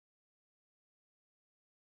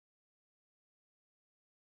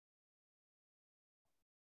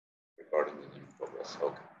Yes,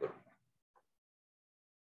 okay, good.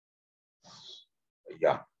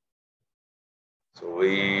 Yeah. So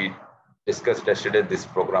we discussed yesterday this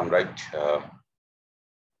program, right?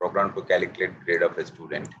 Program to calculate grade of a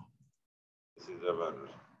student. This is our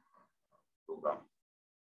program.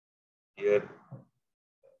 Here,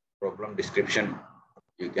 problem description,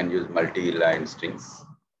 you can use multi-line strings.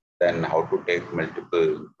 Then how to take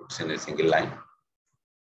multiple inputs in a single line.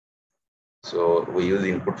 So we use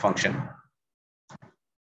input function.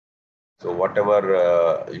 So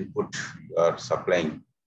whatever input you are supplying,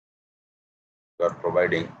 you are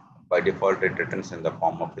providing, by default it returns in the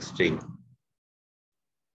form of a string.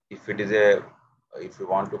 If you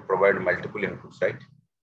want to provide multiple inputs, right?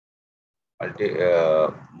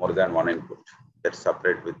 More than one input, that's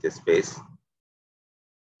separate with a space.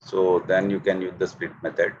 So then you can use the split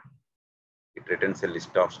method. It returns a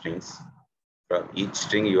list of strings. From each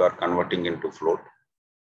string you are converting into float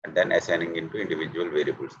and then assigning into individual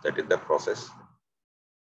variables. That is the process.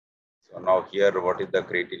 So now here, what is the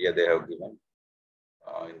criteria they have given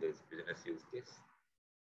in this business use case?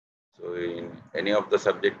 So in any of the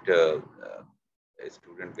subject, a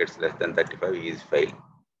student gets less than 35, he is failed.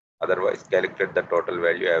 Otherwise, calculate the total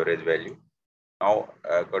value, average value. Now,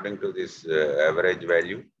 according to this average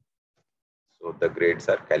value, so the grades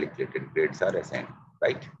are calculated, grades are assigned,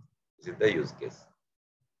 right? This is the use case.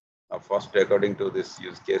 Now, first, according to this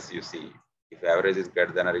use case, you see, if average is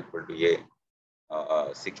greater than or equal to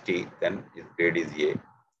A, 60, then his grade is A.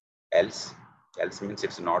 Else means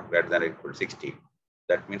it's not greater than or equal to 60.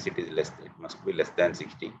 That means it is less, it must be less than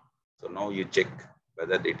 60. So now you check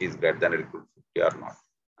whether it is greater than or equal to 50 or not.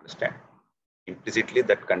 Understand? Implicitly,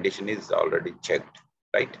 that condition is already checked,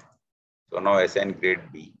 right? So now assign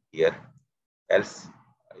grade B here. Else,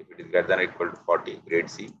 if it is greater than or equal to 40, grade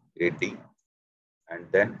C, grade D, and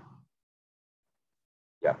then,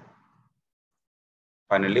 yeah,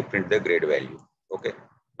 finally print the grade value. Okay.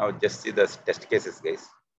 Now just see the test cases, guys.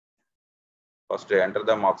 First, enter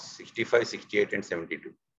the marks 65, 68, and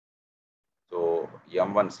 72. So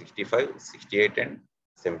M1 65, 68, and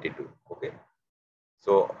 72. Okay.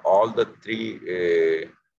 So all the three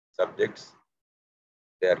subjects,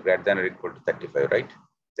 they are greater than or equal to 35, right?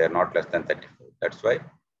 They are not less than 35. That's why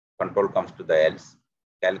control comes to the else.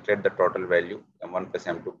 Calculate the total value, M1 plus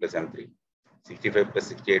M2 plus M3, 65 plus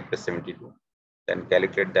 68 plus 72. Then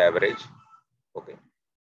calculate the average. Okay.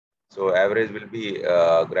 So average will be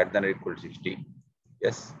greater than or equal to 60.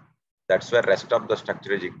 Yes. That's where rest of the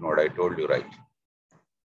structure is ignored. I told you, right?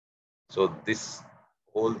 So this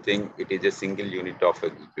whole thing, it is a single unit of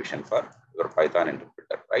execution for your Python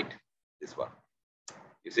interpreter, right? This one.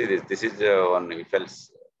 You see this. This is one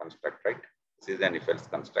if-else construct, right? This is an if-else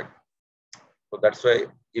construct. So that's why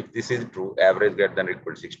if this is true, average greater than or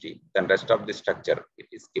equal to 60, then rest of the structure, it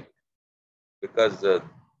is skipped. Because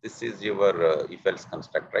this is your if-else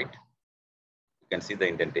construct, right? You can see the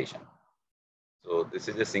indentation. So this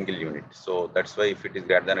is a single unit. So that's why if it is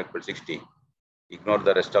greater than or equal to 60, ignore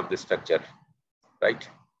the rest of the structure, right?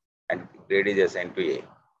 And grade is assigned to A.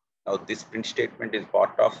 Now this print statement is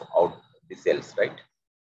part of out this else, right?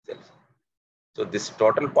 Else. So this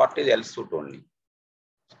total part is else suit only.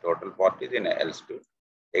 This total part is in else suit.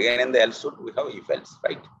 Again in the else suit we have if else,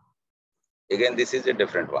 right? Again this is a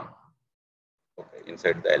different one. Okay,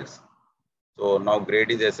 inside the else. So now grade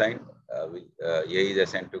is assigned. A is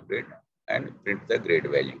assigned to grade and print the grade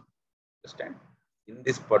value. Understand? In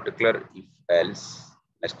this particular if else,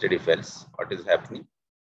 nested if else, what is happening?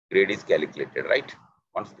 Grade is calculated, right?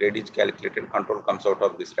 Once grade is calculated, control comes out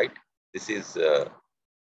of this, right? This is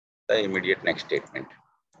the immediate next statement.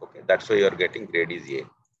 Okay, that's why you are getting grade is A.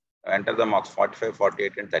 Enter the marks 45,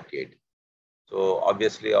 48, and 38. So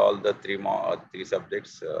obviously all the three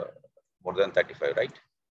subjects more than 35, right?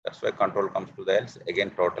 That's why control comes to the else.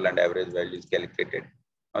 Again, total and average value is calculated.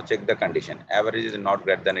 Now check the condition. Average is not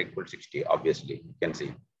greater than or equal to 60. Obviously, you can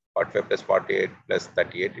see 45 plus 48 plus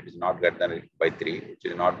 38. It is not greater than by 3, which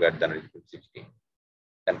is not greater than or equal to 60.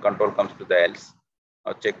 Then control comes to the else.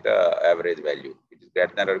 Now check the average value. It is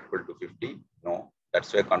greater than or equal to 50. No,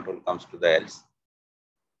 that's why control comes to the else.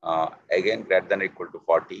 Again, greater than or equal to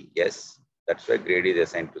 40. Yes, that's why grade is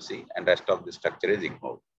assigned to C, and rest of the structure is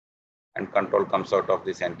ignored. And control comes out of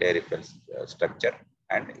this entire if else structure,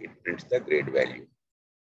 and it prints the grade value.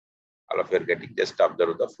 All of you are getting, just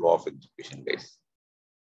observe the flow of execution, guys.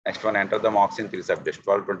 Next one, enter the marks in three subjects,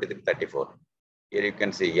 12, 23, 34. Here you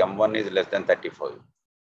can see M1 is less than 35,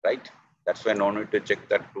 right? That's why no need to check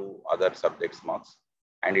the two other subjects marks,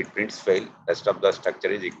 and it prints fail. Rest of the structure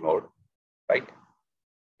is ignored, right?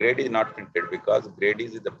 Grade is not printed because grade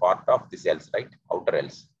is the part of this else, right? Outer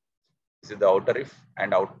else. This is the outer if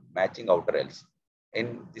and out matching outer else.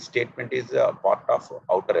 in this statement is a part of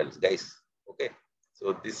outer else, guys. Okay.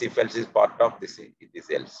 So this if else is part of this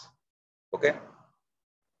else. Okay.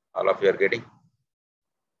 All of you are getting.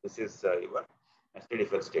 This is your nested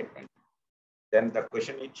if else statement. Then the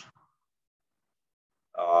question is,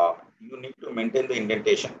 you need to maintain the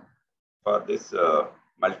indentation for this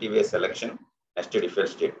multi-way selection nested if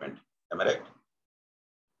else statement. Am I right?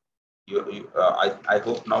 I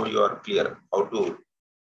hope now you are clear how to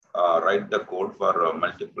write the code for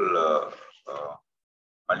multiple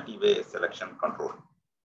multi-way selection control.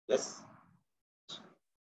 Yes,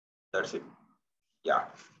 that's it. Yeah.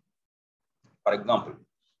 For example,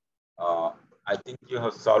 I think you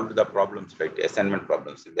have solved the problems, right? Assignment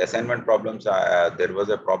problems. In the assignment problems, there was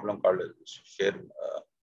a problem called share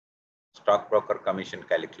stockbroker commission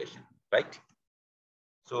calculation, right?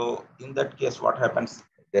 So in that case, what happens?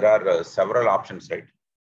 There are several options, right?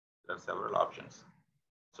 There are several options.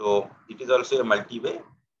 So it is also a multi-way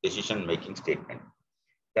decision-making statement.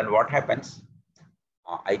 Then what happens?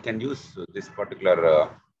 I can use this particular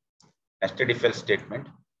nested if else statement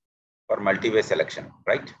for multi-way selection,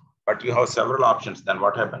 right? But you have several options. Then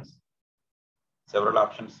what happens? Several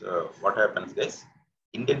options. What happens, guys?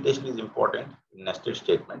 Indentation is important in nested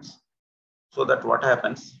statements. So that what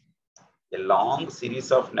happens? A long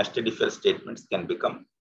series of nested if else statements can become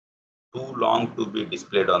too long to be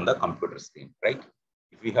displayed on the computer screen, right?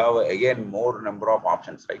 If you have again more number of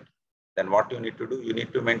options, right? Then what you need to do? You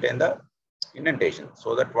need to maintain the indentation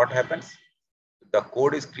so that what happens? The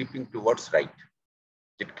code is creeping towards right.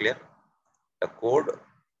 Is it clear? The code,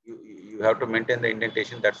 you have to maintain the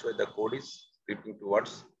indentation. That's why the code is creeping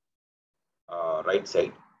towards right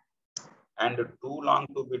side. And too long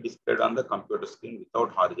to be displayed on the computer screen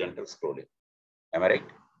without horizontal scrolling. Am I right?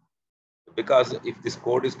 Because if this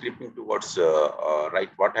code is creeping towards right,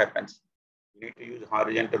 what happens? You need to use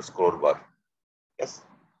horizontal scroll bar. Yes.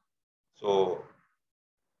 So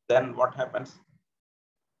then what happens?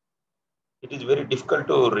 It is very difficult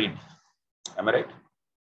to read. Am I right?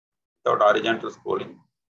 Without horizontal scrolling,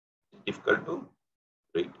 it's difficult to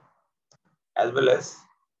read. As well as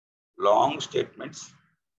long statements,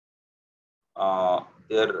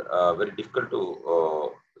 they're very difficult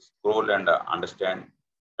to scroll and understand,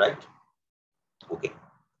 right? Okay.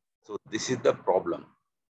 So this is the problem.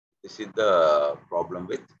 This is the problem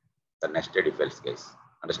with the nested if else, guys.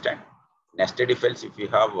 Understand? Nested if else, if you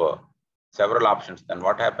have several options, then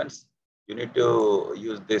what happens? You need to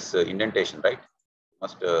use this indentation, right? You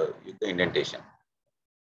must use the indentation.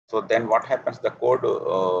 So then what happens? The code,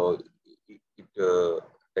 the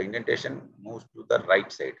indentation moves to the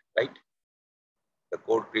right side, right? The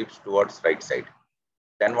code creeps towards right side.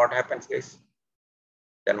 Then what happens, guys?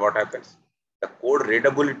 Then what happens? The code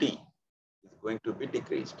readability is going to be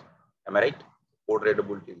decreased. Am I right? Code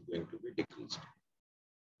readability is going to be decreased.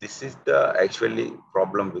 This is the actually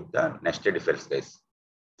problem with the nested if else, guys.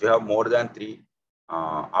 If you have more than three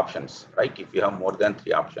options, right? If you have more than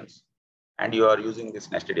three options and you are using this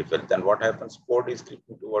nested if else, then what happens? Code is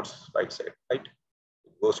clicking towards right side, right?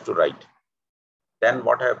 It goes to right. Then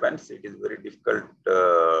what happens? It is very difficult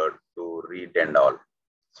to read and all.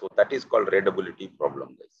 So that is called readability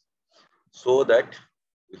problem, guys. So that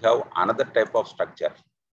we have another type of structure,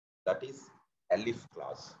 that is elif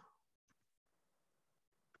clause.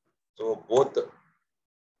 So both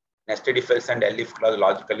nested if else and elif clause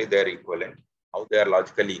logically they are equivalent. How they are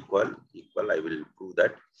logically equal, I will prove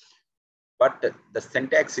that. But the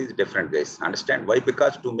syntax is different, guys. Understand why?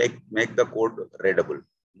 Because to make the code readable,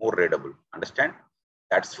 more readable. Understand?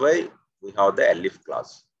 That's why we have the elif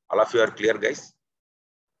clause. All of you are clear, guys?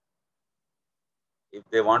 If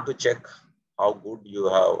they want to check how good you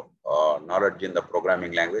have knowledge in the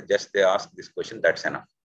programming language, just they ask this question, that's enough.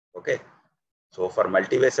 Okay. So for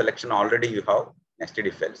multi-way selection, already you have nested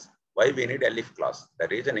if else. Why we need elif clause? The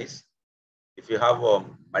reason is, if you have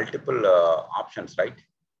multiple options, right?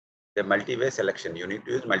 The multi-way selection, you need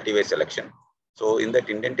to use multi-way selection. So in that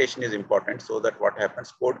indentation is important, so that what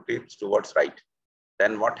happens, code creeps towards right.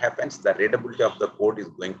 Then what happens, the readability of the code is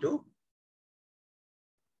going to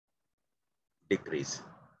decrease.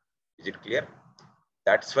 Is it clear?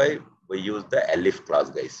 That's why we use the elif clause,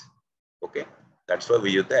 guys. Okay, that's why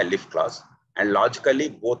we use the elif clause. And logically,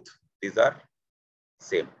 both these are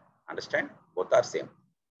same. Understand? Both are same.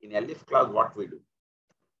 In elif clause, what we do?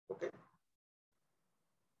 Okay.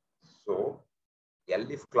 So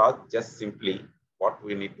elif clause, just simply what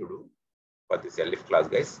we need to do for this elif clause,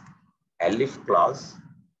 guys. Elif clause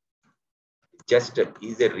just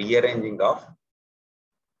is a rearranging of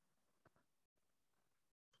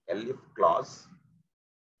elif clause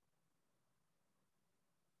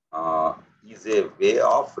is a way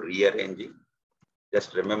of rearranging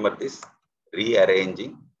Just remember this,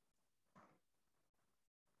 rearranging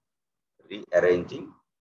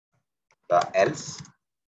the else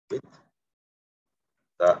with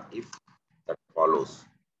the if that follows,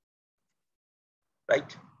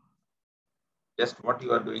 right? Just what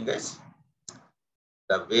you are doing, guys,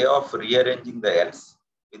 the way of rearranging the else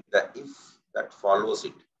with the if that follows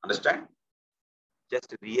it. Understand?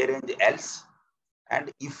 Just rearrange else and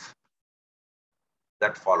if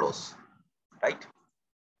that follows, right?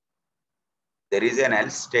 There is an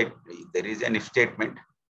else state, there is an if statement.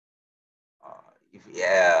 If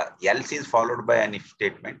else is followed by an if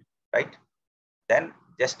statement, right? Then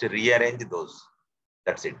just rearrange those.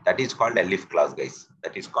 That's it. That is called elif clause, guys.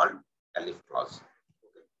 That is called elif clause.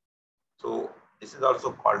 Okay. So this is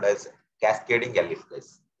also called as cascading elif,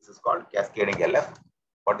 guys. This is called cascading elif.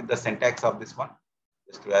 What is the syntax of this one?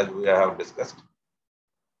 Just as we have discussed.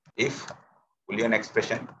 If Boolean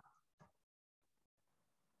expression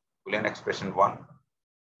 1,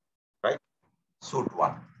 right? Suit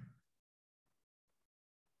 1.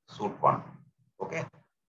 Okay,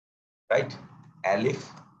 right? Elif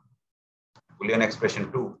Boolean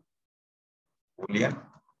expression 2, Boolean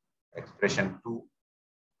expression 2,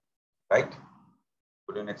 right?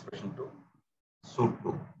 Boolean expression 2, suit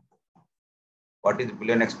 2. What is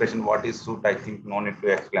Boolean expression? What is suit? I think no need to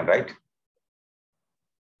explain, right?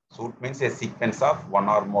 Suit means a sequence of one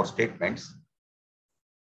or more statements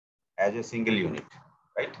as a single unit,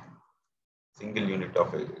 right? Single unit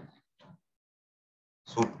of a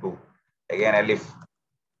suit 2. Again, elif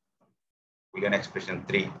Boolean expression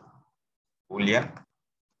 3, Boolean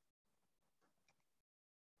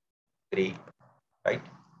 3, right?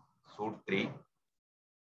 Suit 3.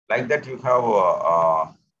 Like that, you have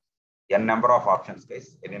n number of options,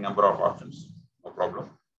 guys. Any number of options, no problem.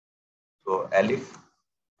 So elif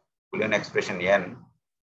Boolean expression n,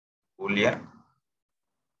 Boolean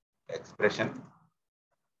expression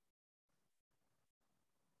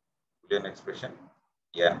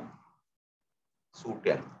n, suit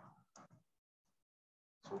n,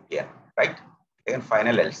 right? Again,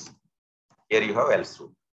 final else. Here you have else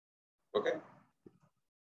suit. Okay,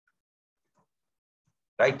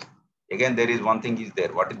 right? Again, there is one thing is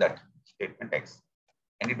there. What is that? Statement X.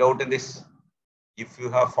 Any doubt in this? If you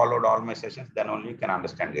have followed all my sessions, then only you can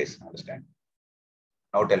understand, guys. Understand?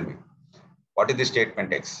 Now tell me, what is the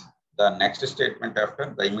statement X? The next statement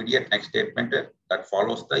after the immediate next statement that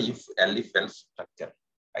follows the if else structure,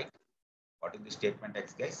 right? What is the statement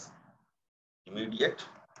X, guys? Immediate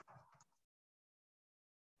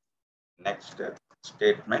next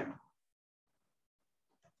statement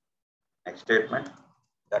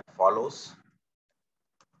that follows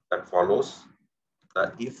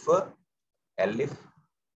the if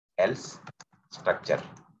else structure,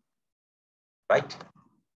 right?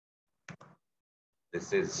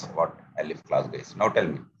 This is what elif clause, guys. Now tell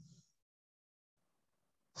me.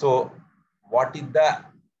 So what is the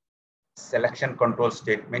selection control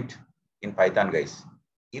statement in Python, guys?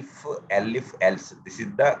 If elif else, this is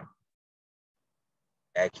the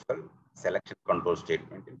actual selection control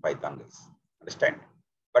statement in Python, guys. Understand?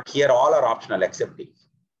 But here all are optional except if.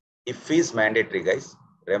 If is mandatory, guys.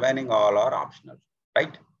 Remaining all are optional,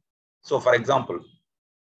 right? So for example,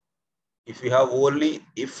 if you have only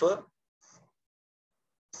if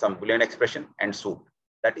some Boolean expression and suit,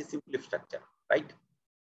 that is simple if structure, right?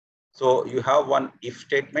 So you have one if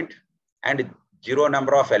statement and 0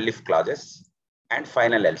 number of elif clauses and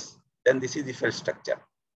final else. Then this is if else structure.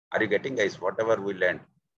 Are you getting, guys, whatever we learned?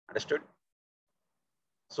 Understood?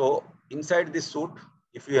 So inside this suit,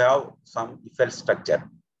 if you have some if else structure,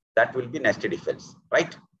 that will be nested if else,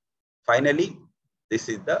 right? Finally, this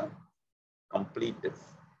is the complete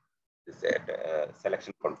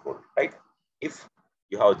selection control, right? If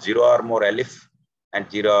you have 0 or more elif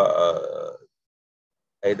and 0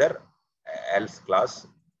 either else clause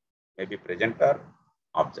may be present or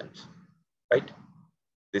absent, right?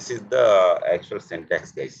 This is the actual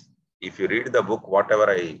syntax, guys. If you read the book, whatever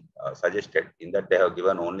I suggested, in that they have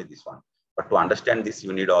given only this one. But to understand this,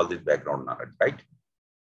 you need all this background knowledge, right?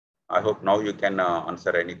 I hope now you can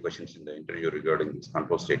answer any questions in the interview regarding these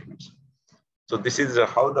control statements. So this is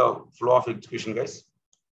how the flow of execution, guys.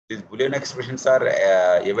 These Boolean expressions are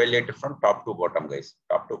evaluated from top to bottom, guys.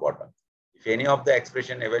 Top to bottom. If any of the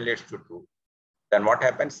expression evaluates to true, then what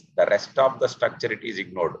happens? The rest of the structure, it is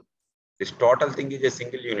ignored. This total thing is a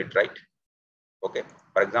single unit, right? Okay.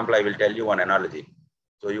 For example, I will tell you one analogy.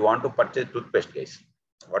 So you want to purchase toothpaste, guys.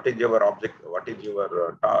 What is your object? What is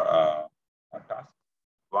your task?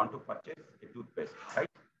 You want to purchase a toothpaste, right?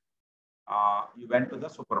 You went to the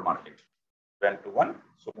supermarket. Went to one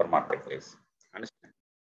supermarket place. Understand?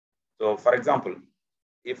 So, for example,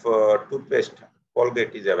 if toothpaste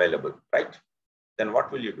Colgate is available, right? Then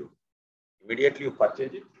what will you do? Immediately you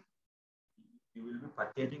purchase it. You will be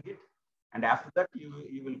purchasing it, and after that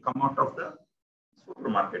you will come out of the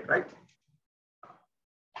supermarket, right?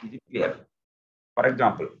 Is it clear? For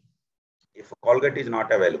example, if Colgate is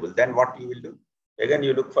not available, then what you will do? Again,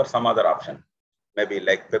 you look for some other option, maybe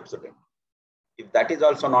like Pepsodent. If that is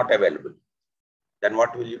also not available, then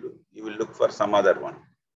what will you do? You will look for some other one,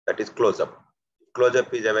 that is close-up. If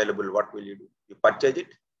close-up is available, what will you do? You purchase it,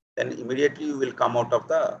 then immediately you will come out of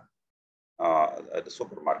the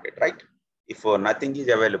supermarket, right? If nothing is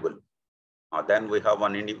available, then we have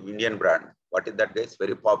one Indian brand. What is that, guys?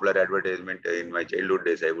 Very popular advertisement in my childhood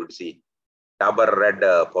days. I would see Dabur red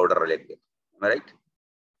powder like that. Am I right?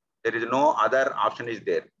 There is no other option is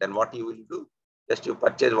there. Then what you will do? Just you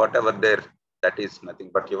purchase whatever there. That is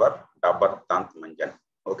nothing but your Dabur Tant Manjan.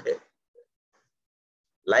 Okay.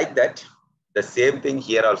 Like that, the same thing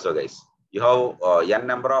here also, guys. You have n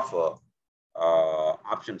number of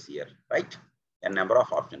options here, right? N number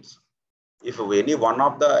of options. If any one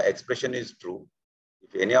of the expression is true,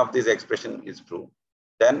 if any of this expression is true,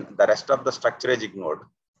 then the rest of the structure is ignored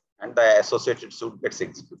and the associated suit gets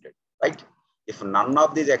executed, right? If none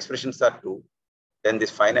of these expressions are true, then this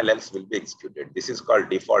final else will be executed. This is called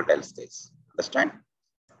default else case. Understand?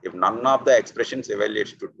 If none of the expressions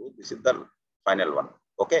evaluates to true, this is the final one.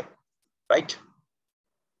 Okay, right?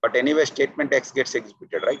 But anyway, statement X gets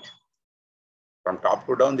executed, right? From top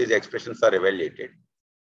to down, these expressions are evaluated.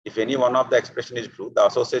 If any one of the expression is true, the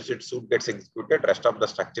associated suit gets executed, rest of the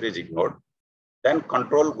structure is ignored. Then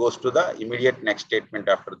control goes to the immediate next statement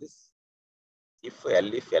after this, if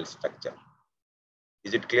else structure.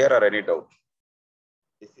 Is it clear or any doubt?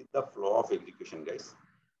 This is the flow of execution, guys.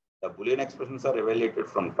 The Boolean expressions are evaluated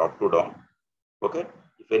from top to down. Okay.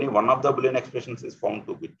 If any one of the Boolean expressions is found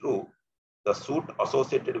to be true, the suit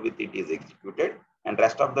associated with it is executed and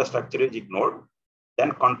rest of the structure is ignored.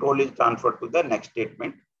 Then control is transferred to the next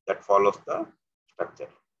statement that follows the structure.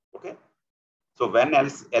 Okay. So when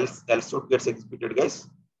else suit gets executed, guys,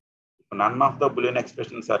 if none of the Boolean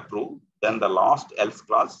expressions are true, then the last else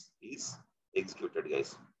clause is executed,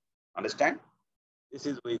 guys. Understand? This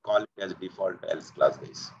is we call it as default else clause,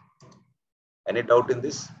 guys. Any doubt in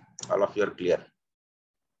this? All of you are clear.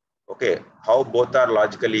 Okay, how both are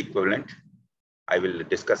logically equivalent? I will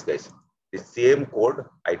discuss, guys. The same code,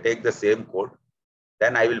 I take the same code,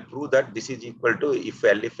 then I will prove that this is equal to if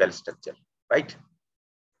else structure, right?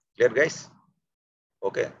 Clear, guys?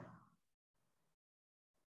 Okay.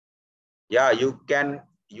 Yeah, you can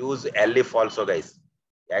use if also, guys.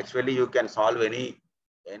 Actually, you can solve any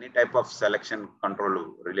type of selection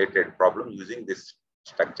control related problem using this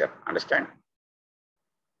structure. Understand?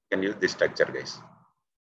 You can use this structure, guys.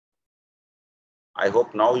 I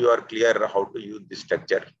hope now you are clear how to use this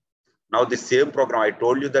structure. Now the same program, I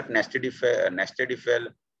told you that nested if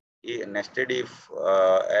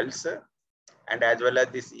else, and as well as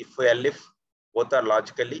this if both are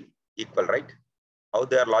logically equal, right? How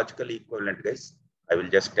they are logically equivalent, guys? I will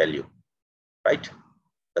just tell you, right?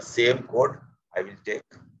 The same code I will take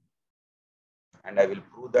and I will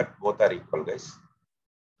prove that both are equal, guys.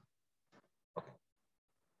 Okay.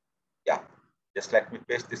 Yeah, just let me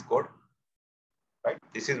paste this code. Right,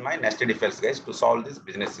 this is my nested if else, guys, to solve this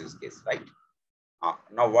business use case, right?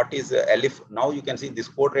 Now, what is elif? Now you can see this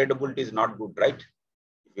code readability is not good, right?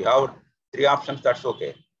 If you have three options, that's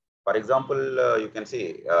okay. For example, you can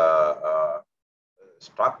see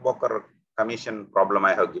stockbroker commission problem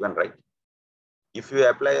I have given, right? If you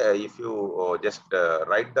apply, if you just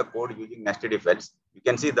write the code using nested if else, you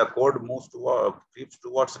can see the code moves toward, creeps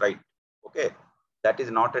towards right. Okay, that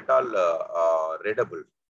is not at all readable,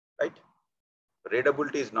 right?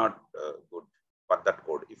 Readability is not good for that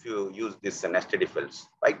code if you use this nested if else,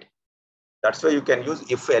 right? That's why you can use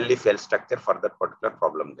if else structure for that particular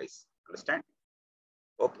problem, guys. Understand?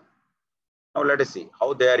 Okay. Now let us see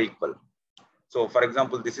how they are equal. So for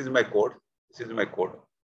example, this is my code. This is my code.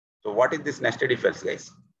 So what is this nested if else,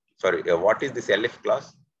 guys? Sorry, what is this elif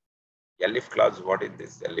clause? Elif clause, what is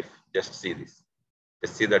this elif? Just see this.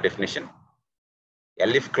 Just see the definition.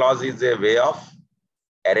 Elif clause is a way of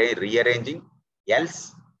rearranging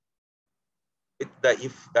else with the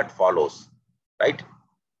if that follows, right?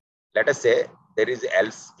 Let us say there is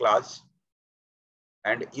else clause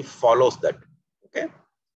and if follows that, okay?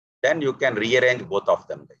 Then you can rearrange both of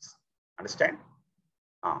them, guys. Understand?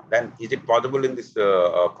 Then is it possible in this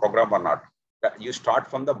program or not? You start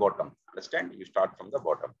from the bottom. Understand? You start from the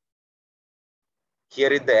bottom.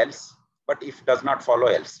 Here is the else, but if does not follow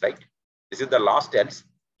else, right? This is the last else.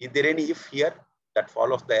 Is there any if here that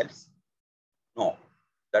follows the else? No.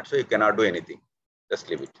 That's why you cannot do anything. Just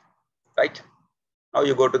leave it, right? Now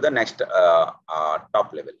you go to the next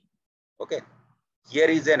top level. Okay. Here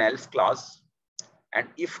is an else clause, and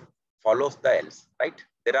if follows the else, right?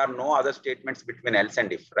 There are no other statements between else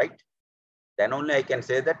and if, right? Then only I can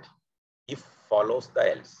say that if follows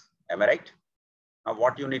the else. Am I right? Now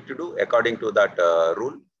what you need to do according to that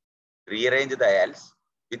rule, rearrange the else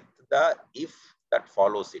with the if that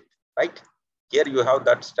follows it, right? Here you have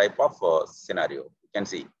that type of scenario. You can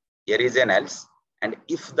see here is an else, and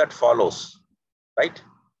if that follows, right?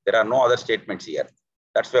 There are no other statements here.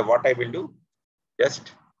 That's why what I will do,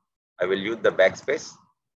 just I will use the backspace.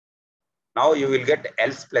 Now you will get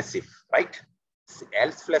else plus if, right?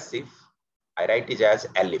 Else plus if, I write it as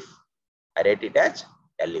elif. I write it as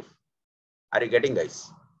elif. Are you getting, guys?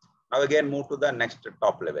 Now again move to the next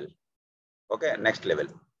top level. Okay, next level.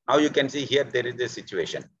 Now you can see here there is a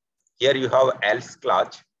situation. Here you have else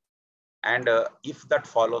clause, and if that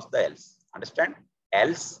follows the else. Understand?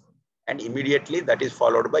 Else, and immediately that is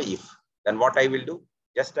followed by if. Then what I will do?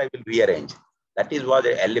 Just I will rearrange. That is what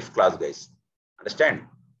the elif clause, guys. Understand?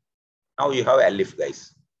 Now you have elif,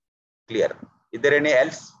 guys. Clear? Is there any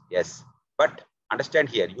else? Yes. But understand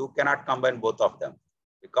here, you cannot combine both of them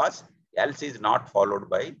because else is not followed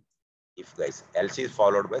by if, guys. Else is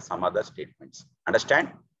followed by some other statements.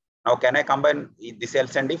 Understand? Now, can I combine this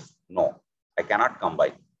else and if? No, I cannot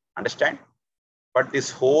combine. Understand? But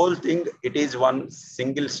this whole thing, it is one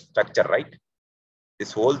single structure, right?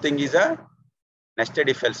 This whole thing is a nested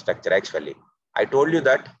if else structure, actually. I told you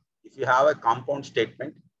that if you have a compound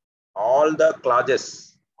statement, all the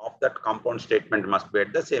clauses of that compound statement must be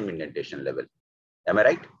at the same indentation level. Am I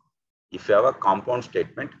right? If you have a compound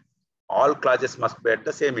statement, all clauses must be at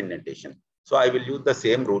the same indentation. So I will use the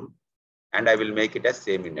same rule and I will make it as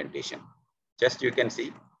same indentation. Just you can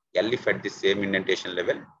see elif at the same indentation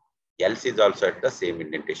level, else is also at the same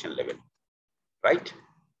indentation level, right?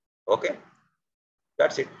 Okay,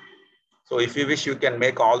 that's it. So if you wish, you can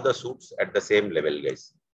make all the suits at the same level,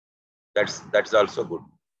 guys. That's also good.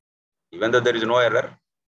 Even though there is no error,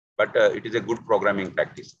 but it is a good programming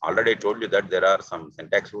practice. Already I told you that there are some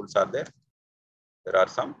syntax rules are there. There are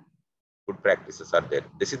some good practices are there.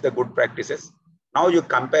 This is the good practices. Now you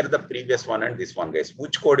compare the previous one and this one, guys.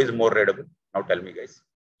 Which code is more readable? Now tell me, guys.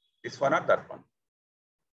 This one or that one?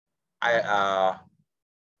 I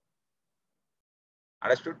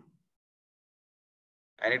understood?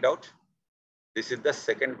 Any doubt? This is the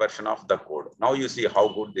second version of the code. Now you see how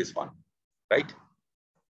good this one, right?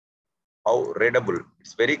 How readable.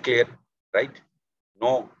 It's very clear, right?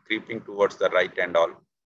 No creeping towards the right and all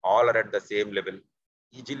are at the same level.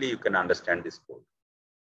 Easily you can understand this code.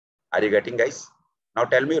 Are you getting, guys? Now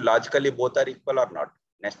tell me, logically both are equal or not?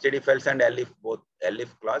 Nested if else and elif, both elif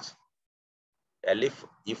clause, elif,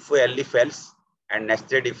 if elif else and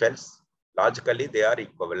nested if else, logically they are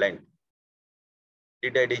equivalent.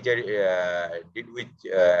 Did we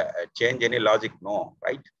change any logic? No,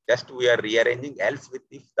 right? Just we are rearranging else with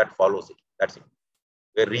if that follows it. That's it.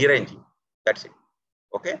 We're rearranging. That's it.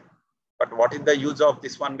 Okay. But what is the use of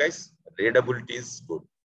this one, guys? Readability is good.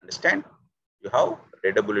 Understand? You have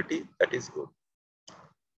readability, that is good.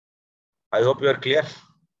 I hope you are clear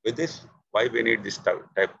with this. Why we need this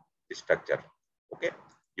type, this structure. Okay.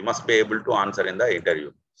 You must be able to answer in the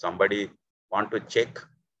interview. Somebody want to check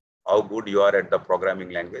how good you are at the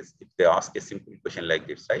programming language. If they ask a simple question like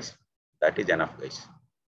this size, that is enough, guys.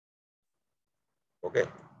 Okay.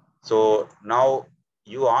 So now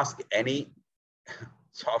you ask any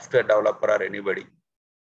software developer or anybody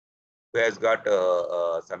who has got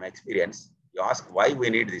some experience, you ask why we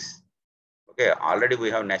need this. Okay, already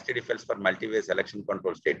we have nested if else for multi-way selection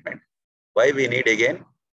control statement. Why we need again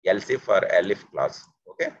else if or elif clause.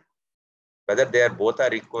 Okay, whether they are both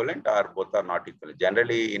are equivalent or both are not equivalent.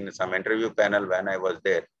 Generally, in some interview panel when I was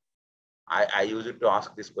there, I used to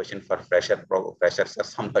ask this question for freshers or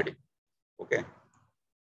somebody. Okay,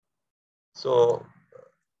 so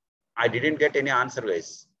I didn't get any answer,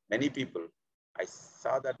 guys. Many people, I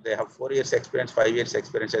saw that they have 4 years experience, 5 years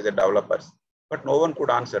experience as a developers, but no one could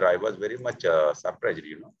answer. I was very much surprised,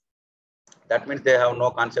 you know. That means they have no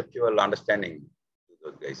conceptual understanding,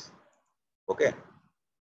 those guys. Okay.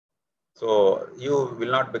 So you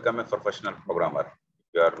will not become a professional programmer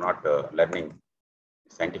if you are not learning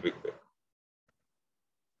scientific way.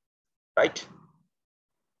 Right?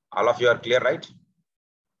 All of you are clear, right?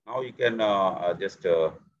 Now you can just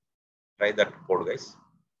try that code, guys.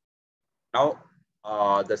 Now,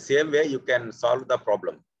 the same way you can solve the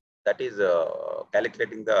problem. That is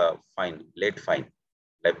calculating the late fine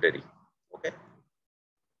library. Okay.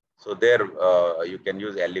 So there you can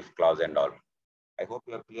use elif clause and all. I hope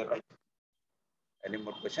you are clear, right? Any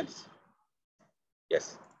more questions?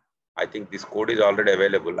 Yes, I think this code is already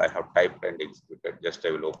available. I have typed and executed. Just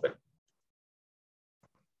I will open.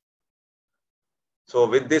 So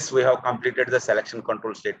with this, we have completed the selection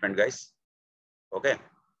control statement, guys. Okay.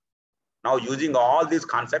 Now using all these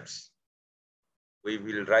concepts, we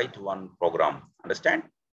will write one program. Understand?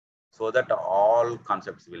 So that all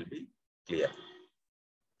concepts will be clear.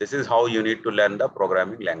 This is how you need to learn the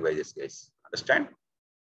programming languages, guys. Understand?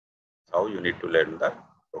 How you need to learn the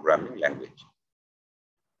programming language.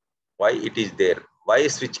 Why it is there? Why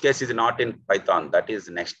switch case is not in Python? That is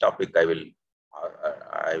next topic. I will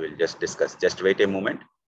just discuss. Just wait a moment.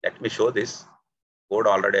 Let me show this code.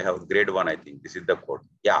 Already have grade 1. I think this is the code.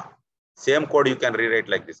 Yeah, same code you can rewrite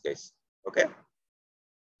like this, guys. Okay.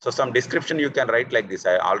 So some description you can write like this.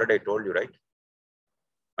 I already told you, right?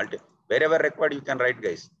 Wherever required, you can write,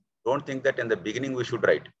 guys. Don't think that in the beginning we should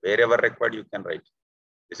write. Wherever required, you can write.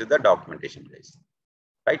 This is the documentation, guys.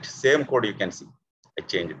 Right? Same code you can see. I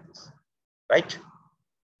changed this. Right?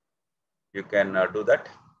 You can do that.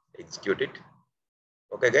 Execute it.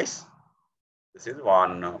 Okay, guys. This is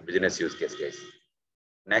one business use case, guys.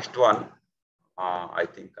 Next one, I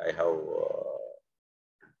think I have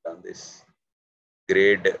done this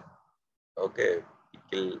grade. Okay,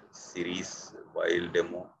 pickle series while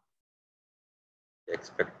demo.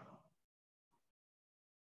 Expect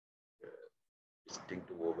distinct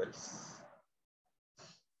vowels.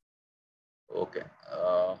 Okay,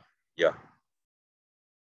 yeah.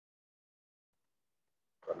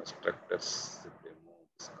 Constructors demo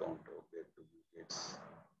discount. Okay, duplicates.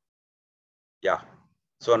 Yeah.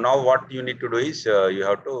 So now what you need to do is you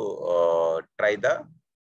have to try the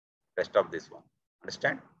rest of this one.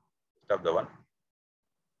 Understand? Rest of the one.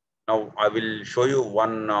 Now I will show you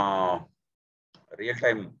one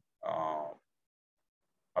real-time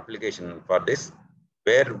application for this,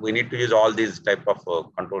 where we need to use all these type of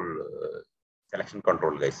control selection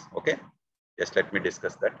control, guys. Okay, just let me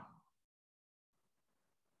discuss that.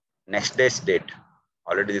 Next day's date.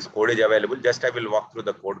 Already this code is available. Just I will walk through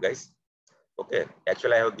the code, guys. Okay,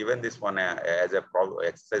 actually I have given this one as a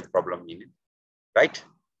exercise problem in it, right?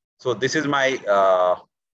 So this is my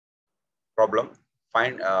problem.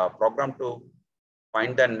 Find program to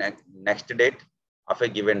find the next date of a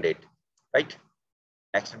given date, right?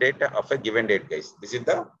 Next date of a given date, guys. This is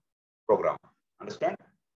the program. Understand?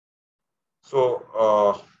 So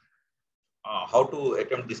how to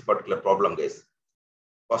attempt this particular problem, guys?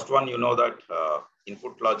 First one, you know that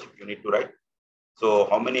input logic you need to write. So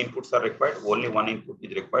how many inputs are required? Only one input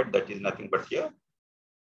is required. That is nothing but here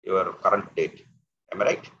your current date. Am I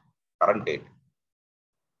right? Current date.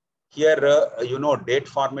 Here, you know, date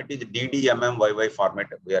format is DDMMYY format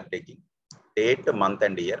we are taking. Date, month,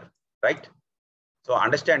 and year, right? So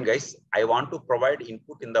understand, guys, I want to provide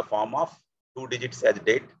input in the form of 2 digits as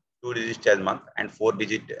date, 2 digits as month, and 4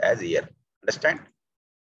 digits as year. Understand?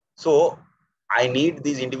 So I need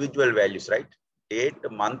these individual values, right?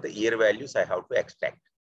 Date, month, year values I have to extract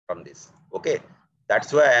from this. Okay.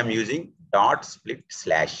 That's why I am using dot split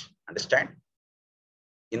slash. Understand?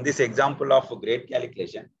 In this example of grade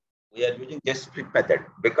calculation, we are using just split method,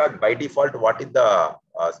 because by default, what is the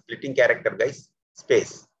splitting character, guys?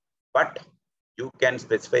 Space. But you can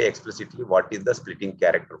specify explicitly what is the splitting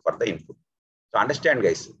character for the input. So understand,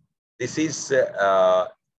 guys, this is,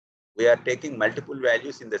 we are taking multiple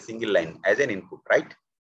values in the single line as an input, right?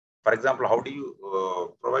 For example, how do you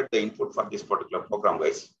provide the input for this particular program,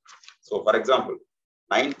 guys? So for example,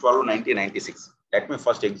 9/12/1996. Let me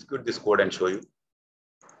first execute this code and show you.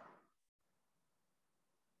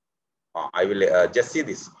 I will just see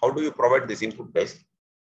this. How do you provide this input, guys?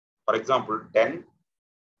 For example,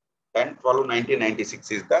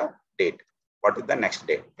 10/12/1996 is the date. What is the next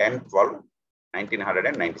day?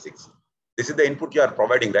 10/12/1996. This is the input you are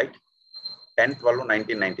providing, right?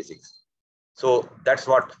 10/12/1996. So that's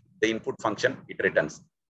what the input function it returns.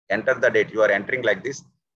 Enter the date. You are entering like this.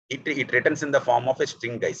 It returns in the form of a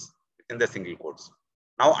string, guys, within the single quotes.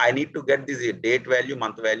 Now I need to get this date value,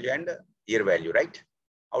 month value, and year value, right?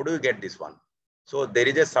 How do you get this one? So there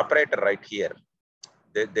is a separator right here.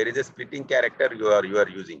 There is a splitting character you are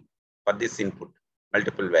using for this input,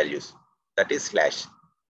 multiple values. That is slash.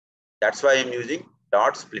 That's why I'm using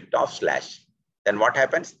dot split of slash. Then what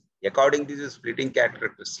happens? According to this splitting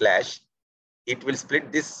character slash, it will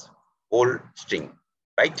split this whole string,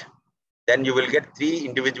 right? Then you will get 3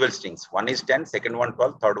 individual strings. One is 10, second one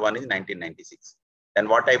 12, third one is 1996. Then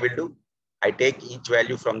what I will do? I take each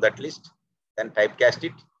value from that list, then typecast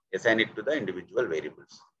it, assign it to the individual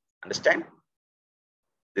variables. Understand?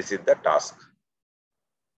 This is the task.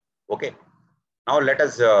 Okay. Now let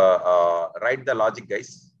us write the logic,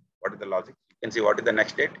 guys. What is the logic? You can see what is the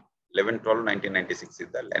next date. 11/12/1996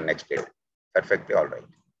 is the next date. Perfectly all right.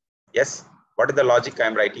 Yes. What is the logic I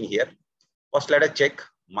am writing here? First, let us check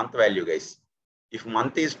month value, guys. If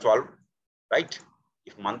month is 12, right?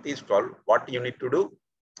 If month is 12, what you need to do?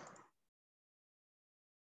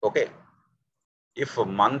 Okay. If a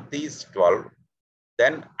month is 12,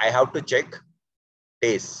 then I have to check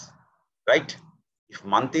days, right? If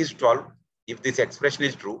month is 12, if this expression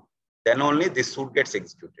is true, then only this suit gets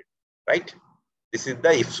executed, right? This is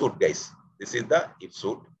the if suit, guys. This is the if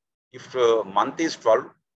suit. If month is 12,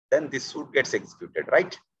 then this suit gets executed,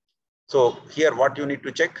 right? So here what you need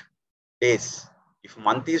to check? Days. If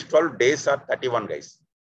month is 12, days are 31, guys.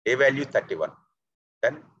 Day value 31.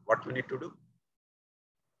 Then what you need to do?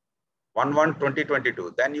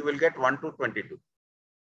 1/1/2022. Then you will get 1/2/22.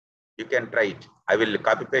 You can try it. I will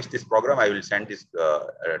copy paste this program. I will send this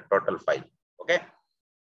total file. Okay.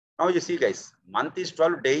 Now you see, guys, month is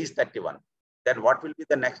 12, day is 31. Then what will be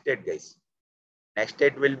the next date, guys? Next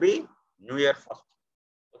date will be New Year 1st.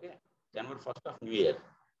 Okay. January 1st of New Year.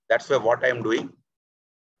 That's why what I am doing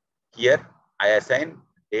here, I assign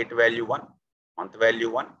date value 1, month value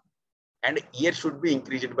 1, and year should be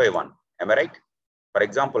increased by 1. Am I right? For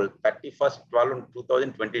example,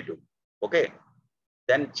 31/12/2022. Okay.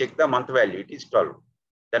 Then check the month value. It is 12.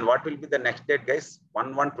 Then what will be the next date, guys?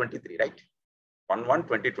 1/1/23, right?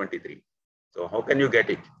 1/1/2023. So how can you get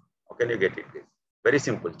it? How can you get it, guys? Very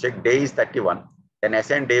simple. Check day is 31. Then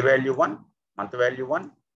assign day value 1, month value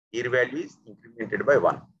 1, year value is incremented by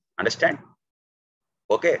 1. Understand?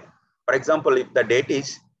 Okay. For example, if the date is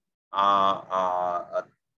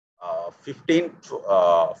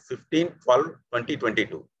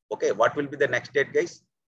 15/12/2022. Okay. What will be the next date, guys?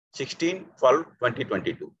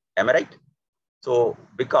 16/12/2022. Am I right? So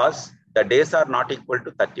because the days are not equal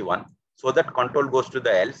to 31, so that control goes to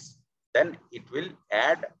the else, then it will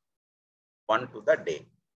add 1 to the day.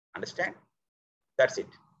 Understand? That's it.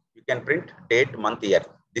 You can print date, month, year.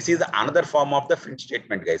 This is another form of the print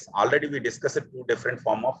statement, guys. Already we discussed 2 different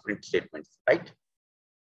forms of print statements, right?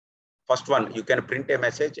 First one, you can print a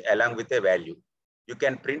message along with a value. You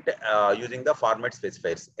can print using the format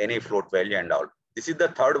specifiers, any float value and all. This is the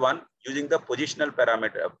third one, using the positional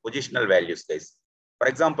parameter, positional values, guys. For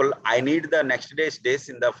example, I need the next day's days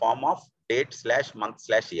in the form of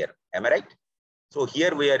date/month/year. Am I right? So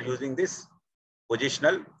here we are using this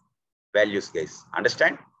positional values, guys.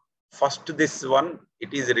 Understand? First, this one,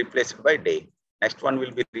 it is replaced by day. Next one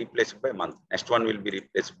will be replaced by month. Next one will be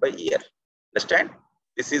replaced by year. Understand?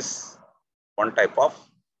 This is one type of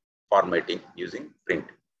formatting using print.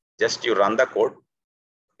 Just you run the code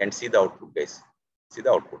and see the output, guys. See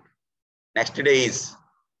the output. Next day is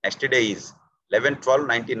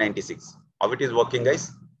 11/12/1996. How it is working, guys?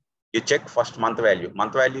 You check first month value.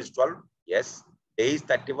 Month value is 12. Yes. Day is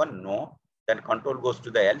 31. No. Then control goes to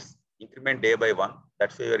the else. Increment day by 1.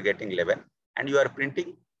 That's why you are getting 11. And you are printing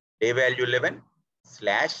day value 11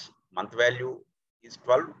 / month value is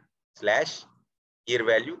 12 / year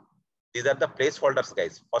value. These are the placeholders,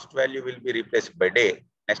 guys. First value will be replaced by day.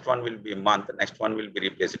 Next one will be month. Next one will be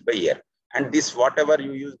replaced by year. And this, whatever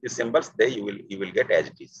you use the symbols, there you will get as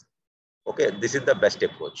it is. Okay, this is the best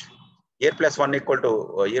approach. Year plus 1 equal to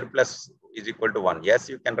year plus is equal to 1. Yes,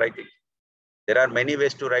 you can write it. There are many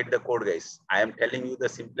ways to write the code, guys. I am telling you the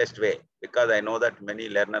simplest way because I know that many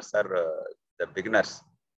learners are the beginners.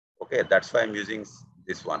 Okay, that's why I'm using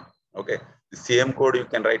this one. Okay, the same code you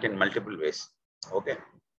can write in multiple ways. Okay,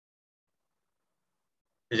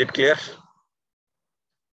 is it clear?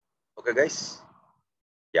 Okay, guys.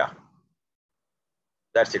 Yeah,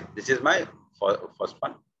 that's it. This is my first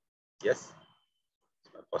one. Yes,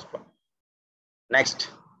 my first one. Next,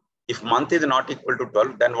 if month is not equal to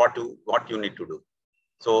 12, then what you need to do?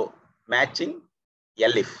 So matching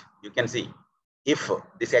elif, you can see if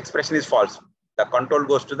this expression is false, the control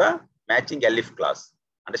goes to the matching elif class.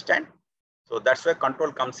 Understand? So that's why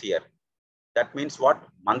control comes here. That means what?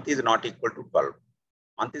 Month is not equal to 12.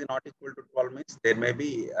 Month is not equal to 12 means there may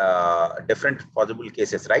be different possible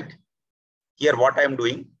cases, right? Here what I am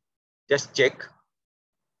doing, just check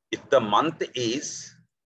if the month is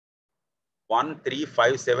 1, 3,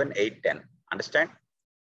 5, 7, 8, 10. Understand?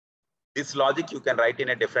 This logic you can write in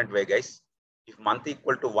a different way, guys. If month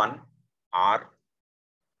equal to 1, R,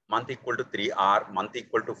 month equal to 3, R, month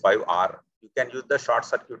equal to 5, R, you can use the short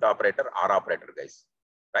circuit operator, R operator, guys.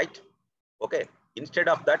 Right? Okay. Instead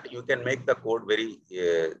of that, you can make the code very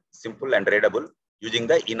simple and readable using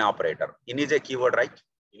the in operator. In is a keyword, right?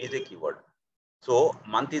 In is a keyword. So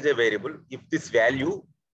month is a variable. If this value,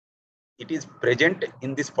 it is present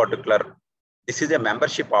in this particular, this is a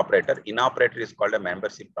membership operator. In operator is called a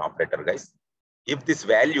membership operator, guys. If this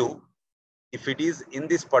value if it is in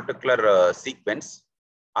this particular sequence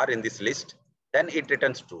or in this list, then it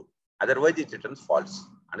returns true. Otherwise, it returns false.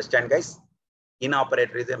 Understand, guys? In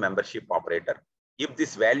operator is a membership operator. If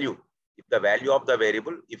this value, if the value of the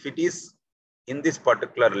variable, if it is in this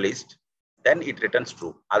particular list, then it returns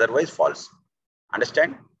true. Otherwise, false.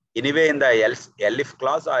 Understand? Anyway, in the else, if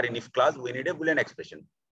clause or in if clause, we need a Boolean expression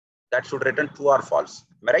that should return true or false.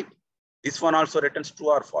 Am I right? This one also returns true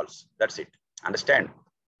or false. That's it. Understand?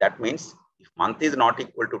 That means if month is not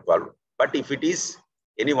equal to 12, but if it is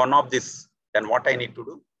any one of this, then what I need to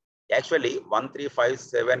do? Actually, 1, 3, 5,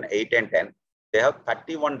 7, 8, and 10, they have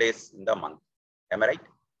 31 days in the month. Am I right?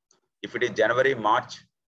 If it is January, March,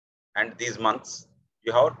 and these months,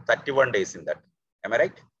 you have 31 days in that. Am I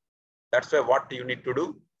right? That's why what you need to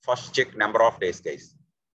do? First check number of days, guys.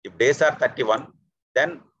 If days are 31,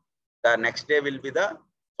 then the next day will be the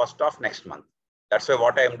first of next month. That's why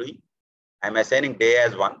what I am doing? I am assigning day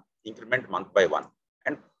as 1, increment month by 1,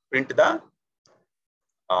 and print the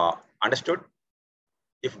understood.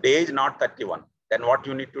 If day is not 31, then what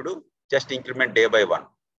you need to do? Just increment day by 1.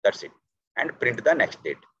 That's it. And print the next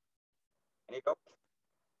date. Any doubt?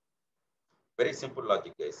 Very simple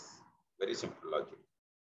logic, guys. Very simple logic.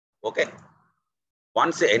 Okay.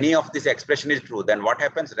 Once any of this expression is true, then what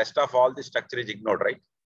happens? Rest of all the structure is ignored, right?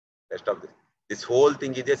 Rest of this whole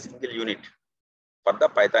thing is a single unit for the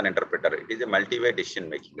Python interpreter. It is a multi-way decision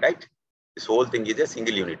making, right? This whole thing is a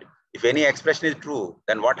single unit. If any expression is true,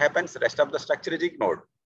 then what happens? Rest of the structure is ignored.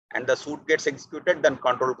 And the suit gets executed, then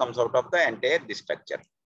control comes out of the entire this structure.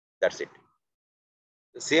 That's it.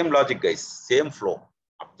 The same logic, guys. Same flow.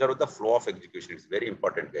 Observe the flow of execution. It's very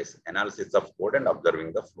important, guys. Analysis of code and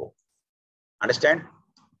observing the flow. Understand?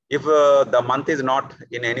 If the month is not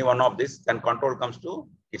in any one of this, then control comes to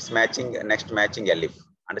its matching, next matching elif.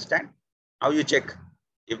 Understand? Now you check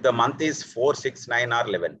if the month is 4, 6, 9, or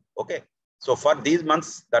 11. Okay. So for these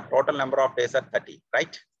months, the total number of days are 30,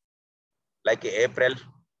 right? Like April,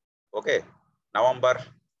 okay, November,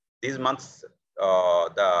 these months, there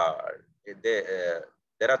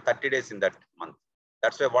are 30 days in that month.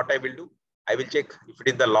 That's why what I will do, I will check if it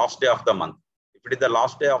is the last day of the month. If it is the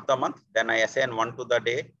last day of the month, then I assign 1 to the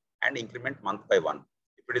day and increment month by 1.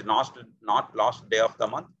 If it is not last day of the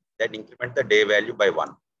month, then increment the day value by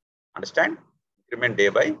 1. Understand? Increment day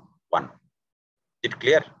by 1. Is it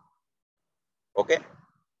clear? Okay.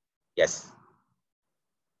 Yes.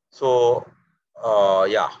 So,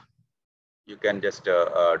 yeah, you can just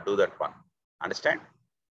do that one. Understand?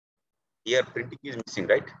 Here printing is missing,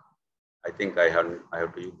 right? I think I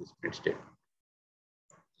have to use this print state.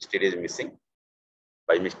 State is missing.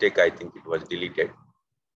 By mistake, I think it was deleted.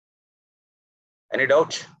 Any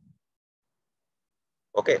doubt?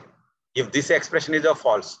 Okay. If this expression is a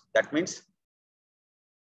false, that means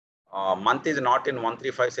month is not in 1,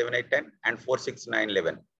 3, 5, 7, 8, 10 and 4, 6, 9,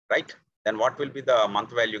 11, right? Then what will be the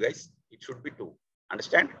month value, guys? It should be 2.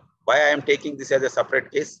 Understand? Why I am taking this as a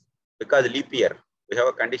separate case? Because leap year. We have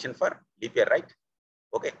a condition for leap year, right?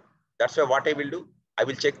 Okay. That's why what I will do, I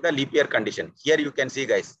will check the leap year condition. Here you can see,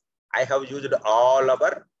 guys, I have used all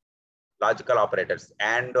our logical operators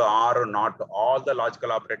and or not all the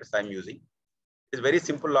logical operators I'm using. It's very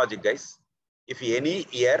simple logic, guys. If any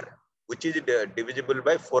year which is divisible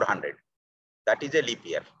by 400, that is a leap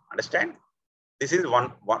year. Understand? This is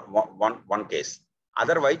one case.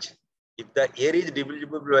 Otherwise, if the year is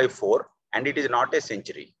divisible by 4 and it is not a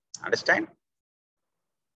century, understand?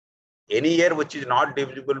 Any year which is not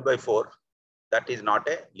divisible by 4, that is not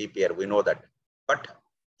a leap year. We know that. But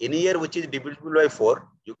any year which is divisible by 4,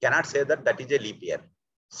 you cannot say that that is a leap year.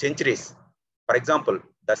 Centuries. For example,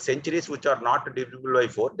 the centuries which are not divisible by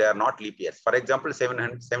 4, they are not leap years. For example,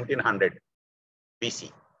 1700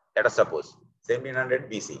 BC. Let us suppose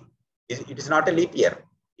 1700 BC. It is not a leap year,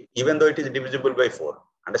 even though it is divisible by 4.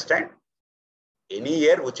 Understand? Any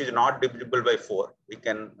year which is not divisible by 4, we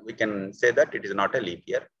can say that it is not a leap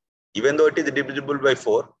year. Even though it is divisible by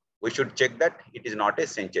 4, we should check that it is not a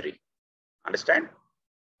century. Understand?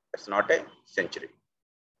 It's not a century.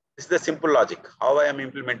 This is the simple logic. How I am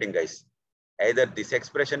implementing, guys. Either this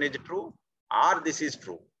expression is true or this is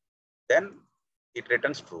true. Then it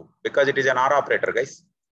returns true because it is an OR operator, guys.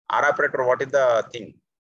 OR operator, what is the thing?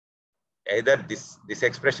 Either this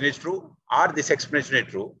expression is true or this expression is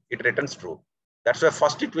true. It returns true. That's why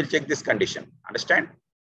first it will check this condition. Understand?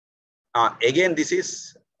 Again, this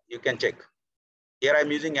is, you can check. Here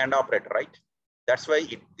I'm using AND operator, right? That's why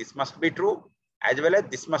this must be true as well as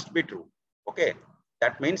this must be true. Okay.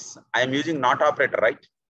 That means I'm using NOT operator, right?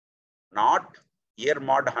 Not year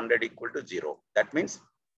mod 100 equal to 0. That means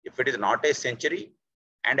if it is not a century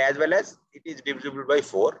and as well as it is divisible by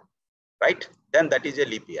 4, right? Then that is a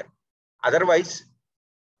leap year. Otherwise,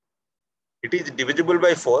 it is divisible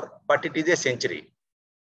by 4, but it is a century.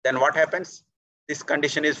 Then what happens? This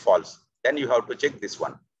condition is false. Then you have to check this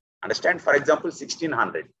one. Understand? For example,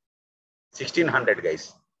 1600. 1600,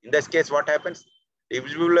 guys. In this case, what happens?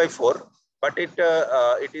 Divisible by 4, but it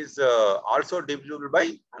is also divisible by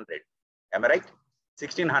 100. Am I right?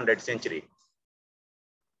 1600 century.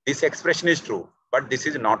 This expression is true, but this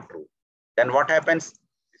is not true. Then what happens?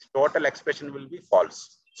 This total expression will be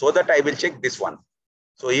false. So that I will check this one.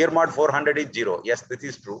 So year mod 400 is 0. Yes, this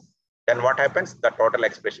is true. Then what happens? The total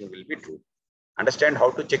expression will be true. Understand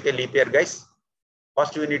how to check a leap year, guys?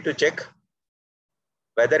 First, we need to check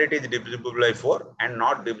whether it is divisible by 4 and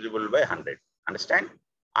not divisible by 100. Understand?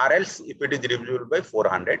 Or else, if it is divisible by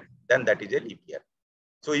 400, then that is a leap year.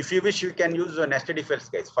 So if you wish, you can use a nested if else,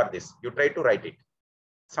 guys, for this. You try to write it.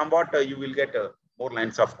 Somewhat you will get more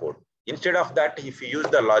lines of code. Instead of that, if you use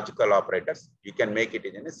the logical operators, you can make it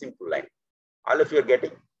in a simple line. All of you are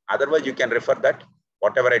getting. Otherwise, you can refer that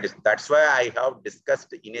whatever it is. That's why I have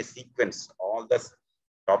discussed in a sequence all the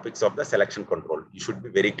topics of the selection control. You should be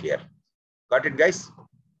very clear. Got it, guys?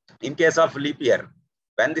 In case of leap year,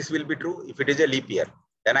 when this will be true, if it is a leap year,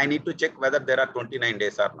 then I need to check whether there are 29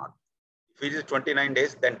 days or not. If it is 29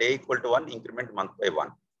 days, then day equal to 1, increment month by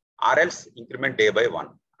 1. Or else increment day by 1.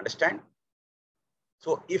 Understand?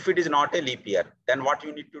 So if it is not a leap year, then what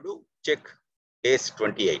you need to do? Check days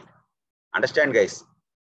 28. Understand, guys?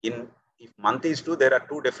 If month is 2, there are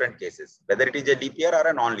 2 different cases, whether it is a leap year or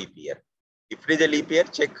a non-leap year. If it is a leap year,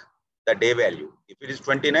 check the day value. If it is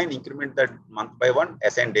 29, increment the month by 1,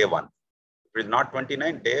 assign day 1. If it is not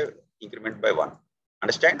 29, day increment by 1.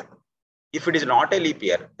 Understand? If it is not a leap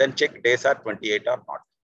year, then check days are 28 or not.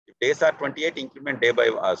 If days are 28, increment day by,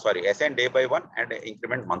 assign day by 1 and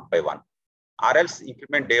increment month by 1. Or else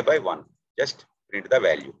increment day by 1. Just print the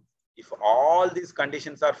value. If all these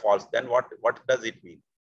conditions are false, then what does it mean?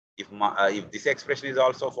 If this expression is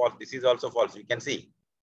also false, this is also false. You can see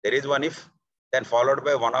there is one if, then followed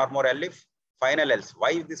by one or more if, final else.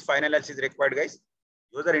 Why this final else is required, guys?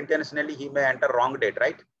 User intentionally, he may enter wrong date,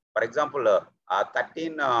 right? For example,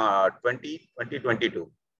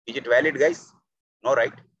 13/20/2022. Is it valid, guys? No,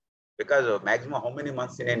 right? Because maximum how many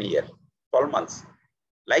months in a year? 12 months.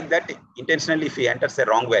 Like that, intentionally, if he enters a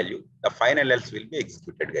wrong value, the final else will be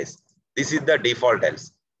executed, guys. This is the default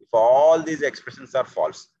else. If all these expressions are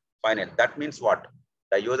false, final. That means what?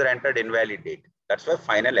 The user entered invalid date. That's why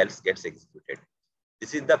final else gets executed.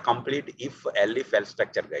 This is the complete if else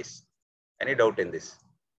structure, guys. Any doubt in this?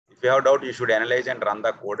 If you have doubt, you should analyze and run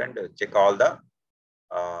the code and check all the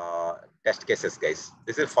test cases, guys.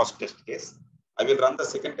 This is first test case. I will run the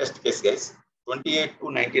second test case, guys.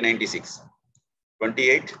 28/2/1996.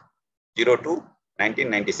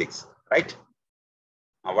 28/02/1996. Right?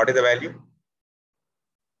 What is the value?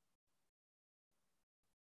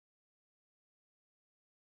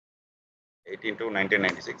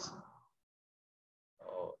 (18/2/1996).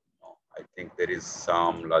 Oh, no, I think there is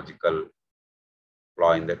some logical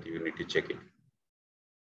flaw in that. You need to check it.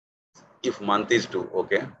 If month is 2,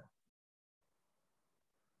 okay.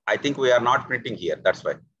 I think we are not printing here. That's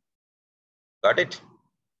why. Got it?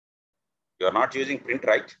 You are not using print,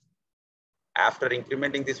 right? After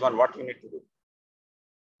incrementing this one, what you need to do?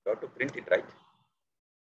 You have to print it, right?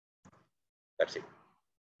 That's it.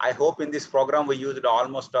 I hope in this program we used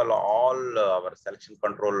almost all our selection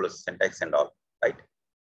control syntax and all, right?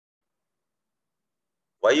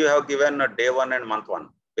 Why you have given day 1 and month 1?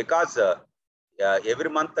 Because every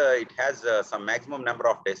month it has some maximum number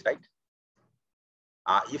of days, right?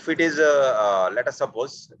 If it is, let us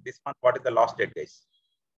suppose this month, what is the last date, guys?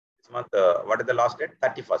 This month, what is the last date?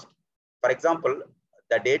 31st. For example,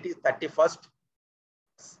 the date is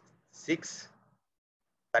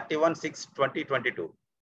 31/6/2022.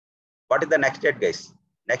 What is the next date, guys?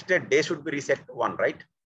 Next date, day should be reset to 1, right?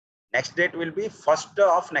 Next date will be 1st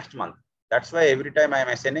of next month. That's why every time I am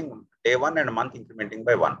assigning day 1 and month incrementing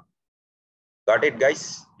by 1. Got it,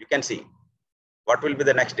 guys? You can see what will be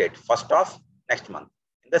the next date? 1st of next month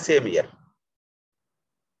in the same year.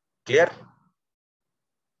 Clear?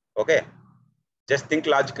 Okay. Just think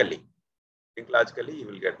logically. Think logically, you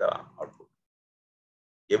will get the output.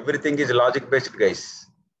 Everything is logic based, guys.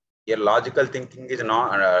 Your logical thinking is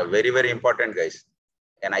not very, very important, guys.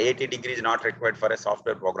 An IIT degree is not required for a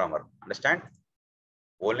software programmer. Understand?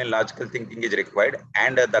 Only logical thinking is required,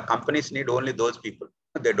 and the companies need only those people.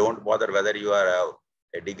 They don't bother whether you are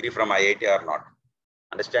a degree from IIT or not.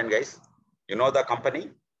 Understand, guys? You know the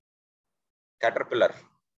company? Caterpillar.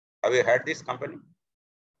 Have you heard this company?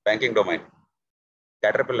 Banking domain.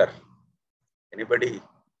 Caterpillar. Anybody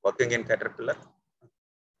working in Caterpillar?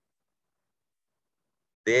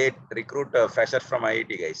 They recruit freshers from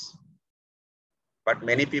IIT, guys. But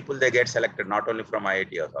many people, they get selected, not only from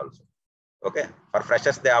IIT also. Okay. For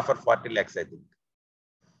freshers, they offer 40 lakhs, I think.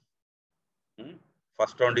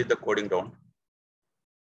 First round is the coding round.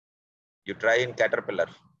 You try in Caterpillar,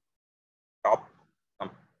 top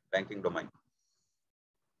banking domain.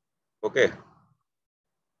 Okay.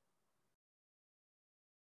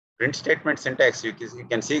 Print statement syntax, you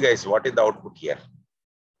can see, guys, what is the output here?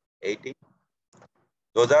 80.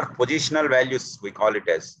 Those are positional values, we call it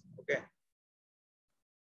as. Okay.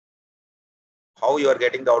 How you are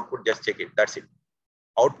getting the output, just check it. That's it.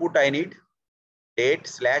 Output I need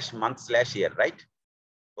date/month/year, right?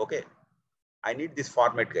 Okay. I need this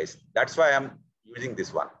format, guys. That's why I'm using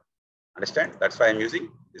this one. Understand? That's why I'm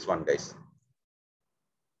using this one, guys.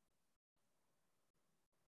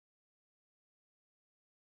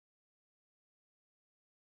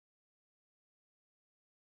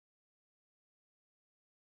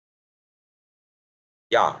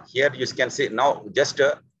 Yeah, here you can see now, just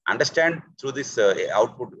understand through this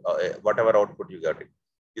output, whatever output you got it.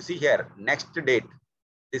 You see here, next date,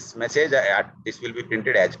 this message, this will be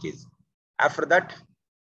printed as it is. After that,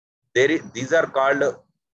 these are called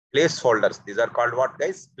placeholders. These are called what,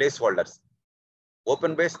 guys? Placeholders.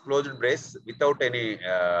 Open brace, closed brace without any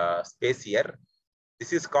space here.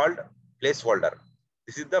 This is called placeholder.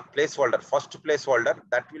 This is the placeholder, first placeholder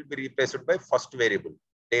that will be replaced by first variable,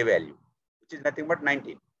 day value, which is nothing but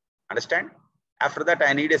 19. Understand? After that,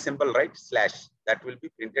 I need a symbol, right? Slash, that will be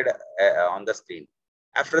printed on the screen.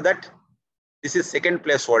 After that, this is second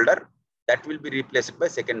placeholder that will be replaced by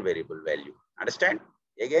second variable value. Understand?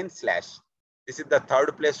 Again, slash. This is the third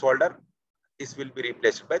placeholder. This will be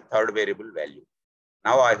replaced by third variable value.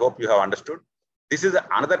 Now, I hope you have understood. This is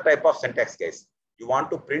another type of syntax, guys. You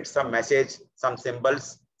want to print some message, some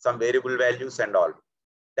symbols, some variable values and all.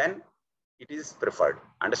 Then it is preferred.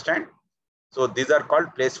 Understand? So these are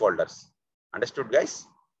called placeholders. Understood, guys?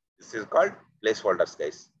 This is called placeholders,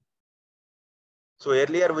 guys. So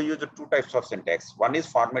earlier we used two types of syntax. One is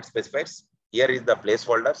format specifiers. Here is the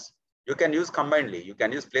placeholders. You can use combinedly. You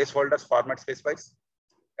can use placeholders, format specifiers,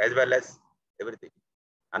 as well as everything.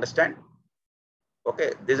 Understand?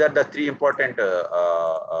 Okay, these are the three important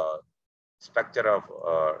structure of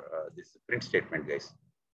this print statement, guys.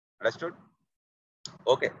 Understood?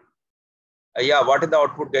 Okay. Yeah, what is the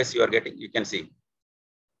output, guys, you are getting? You can see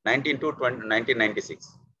 19 to 1996.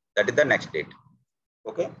 That is the next date.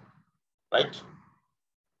 Okay, right?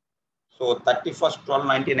 So 31st 12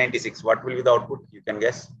 1996. What will be the output? You can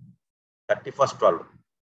guess. 31st 12.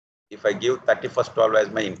 If I give 31st 12 as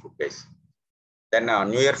my input, guys, then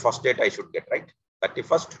New Year first date I should get, right?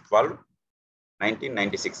 31st 12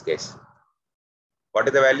 1996, guys. What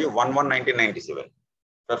is the value? 11/1997.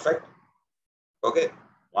 Perfect. Okay.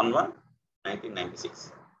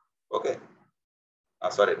 11/1996. Okay.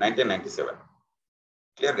 Sorry, 1997.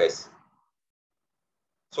 Clear, guys?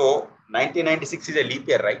 So 1996 is a leap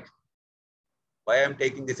year, right? Why I'm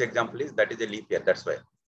taking this example is that is a leap year. That's why.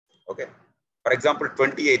 Okay. For example,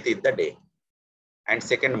 28th is the day and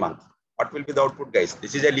second month. What will be the output, guys?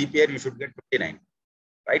 This is a leap year. You should get 29,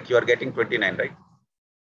 right? You are getting 29, right?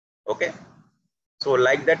 Okay. So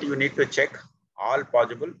like that, you need to check all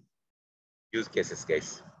possible use cases,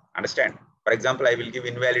 guys. Understand? For example, I will give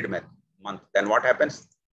invalid month. Then what happens?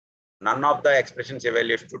 None of the expressions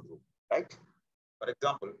evaluates to true, right? For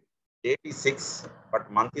example, date is 6,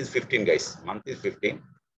 but month is 15, guys. Month is 15,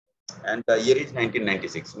 and the year is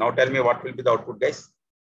 1996. Now tell me what will be the output, guys?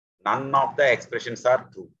 None of the expressions are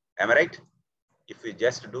true. Am I right? If we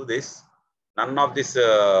just do this, none of these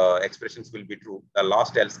expressions will be true. The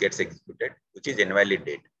last else gets executed, which is invalid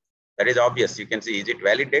date. That is obvious. You can see, is it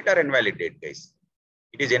valid date or invalid date, guys?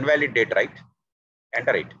 It is invalid date, right?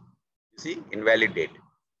 Enter it. You see, invalid date.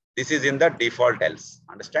 This is in the default else.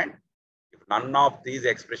 Understand? If none of these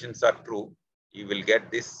expressions are true, you will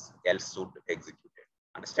get this else suit executed.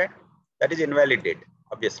 Understand? That is invalid date,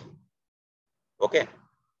 obviously. Okay.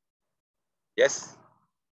 Yes.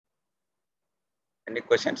 Any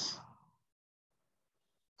questions?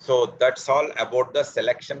 So that's all about the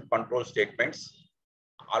selection control statements.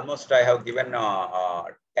 Almost I have given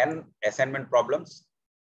 10 assignment problems.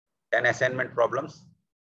 10 assignment problems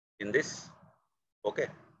in this. Okay.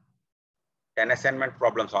 10 assignment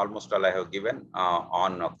problems almost all I have given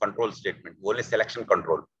on control statement, only selection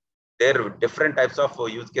control. There are different types of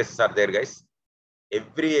use cases are there, guys.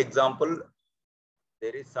 Every example,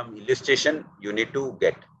 there is some illustration you need to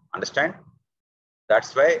get. Understand?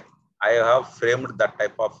 That's why I have framed that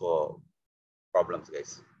type of problems,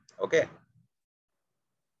 guys. Okay.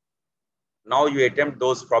 Now you attempt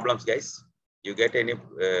those problems, guys. You get any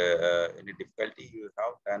difficulty you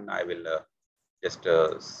have, then I will just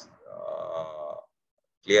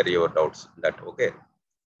clear your doubts. That okay,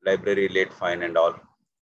 library late fine and all.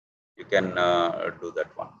 You can do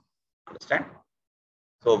that one. Understand?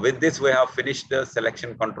 So with this, we have finished the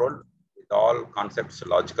selection control with all concepts,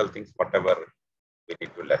 logical things, whatever we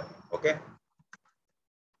need to learn. Okay.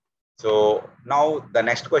 So now the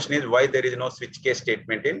next question is why there is no switch case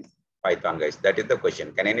statement in Python, guys. That is the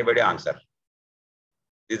question. Can anybody answer?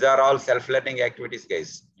 These are all self-learning activities,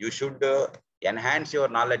 guys. You should enhance your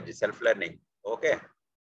knowledge, self-learning. Okay.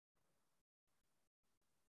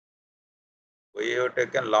 We have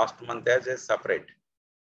taken last month as a separate.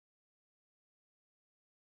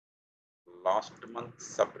 Last month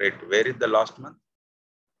separate. Where is the last month?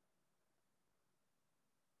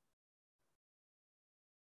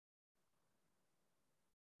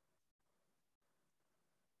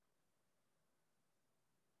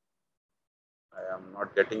 I am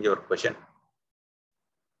not getting your question.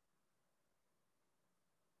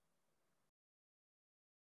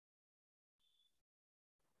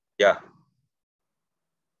 Yeah.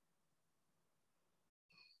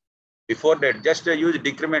 Before that, just use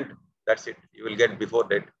decrement. That's it. You will get before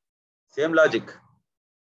that. Same logic,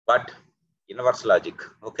 but inverse logic.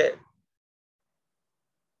 Okay.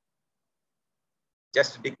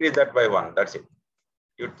 Just decrease that by 1. That's it.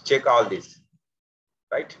 You check all these,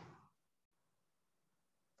 right?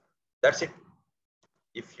 That's it.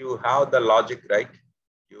 If you have the logic right,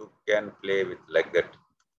 you can play with like that.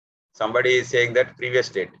 Somebody is saying that previous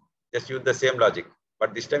state, just use the same logic,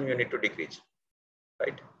 but this time you need to decrease,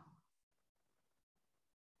 right?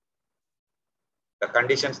 The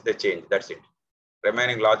conditions, they change. That's it.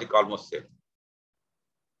 Remaining logic almost same,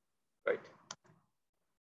 right?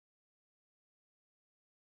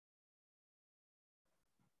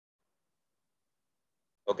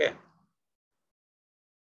 Okay.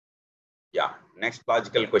 Yeah. Next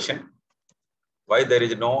logical question. Why there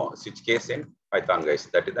is no switch case in Python, guys?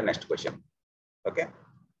 That is the next question. Okay.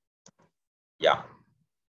 Yeah.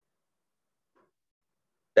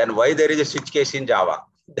 Then why there is a switch case in Java?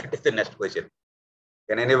 That is the next question.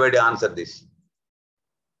 Can anybody answer this?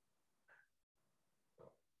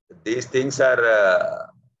 These things are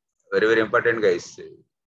very, very important, guys.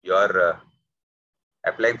 You are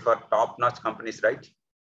applying for top-notch companies, right?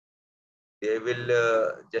 They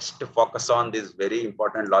will just focus on these very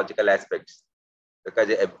important logical aspects because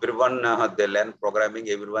everyone, they learn programming,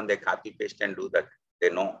 everyone they copy paste and do that. They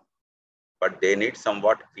know, but they need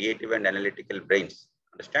somewhat creative and analytical brains.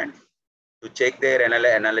 Understand? To check their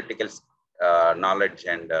analytical knowledge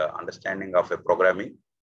and understanding of a programming,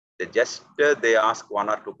 they just they ask 1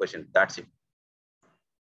 or 2 questions. That's it.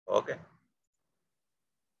 Okay.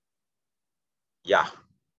 Yeah.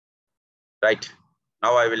 Right.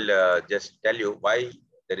 Now I will just tell you why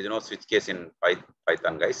there is no switch case in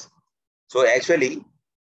Python, guys. So actually,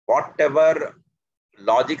 whatever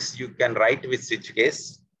logics you can write with switch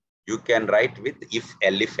case, you can write with if,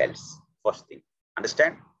 else. First thing.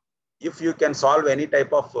 Understand? If you can solve any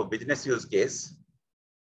type of business use case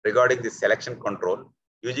regarding the selection control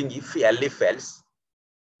using if, else,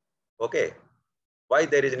 okay, why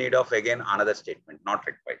there is need of again another statement, not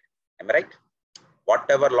required. Am I right?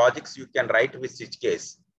 Whatever logics you can write with switch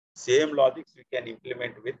case, same logics you can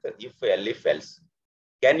implement with if, else.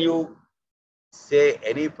 Can you say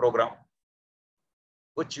any program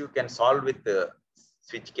which you can solve with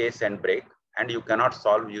switch case and break, and you cannot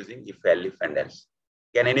solve using if, and else?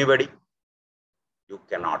 Can anybody? You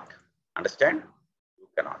cannot. Understand? You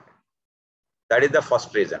cannot. That is the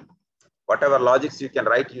first reason. Whatever logics you can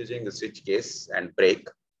write using the switch case and break,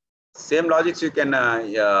 same logics you can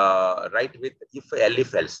write with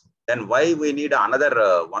if, else. Then why we need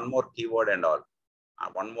another one more keyword and all,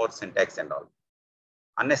 one more syntax and all?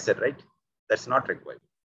 Unnecessary, right? That's not required.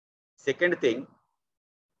 Second thing,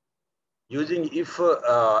 using if,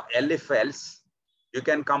 else, you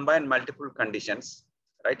can combine multiple conditions,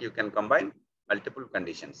 right? You can combine multiple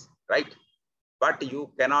conditions, right? But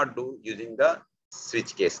you cannot do using the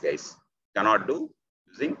switch case, guys. Cannot do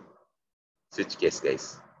using switch case,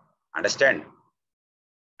 guys. Understand?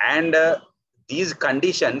 And these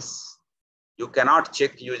conditions you cannot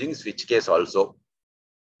check using switch case also.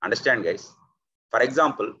 Understand, guys? For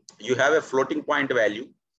example, you have a floating point value.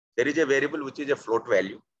 There is a variable which is a float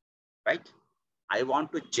value, right? I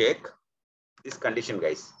want to check this condition,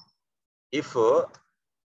 guys. If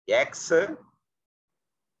x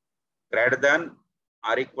greater than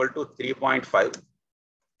or equal to 3.5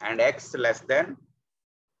 and x less than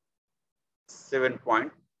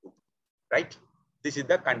 7.2, right? This is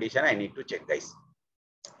the condition I need to check, guys,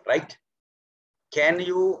 right? Can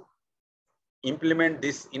you implement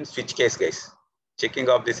this in switch case, guys. Checking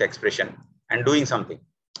of this expression and doing something.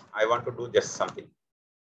 I want to do just something.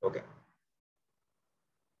 Okay.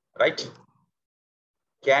 Right?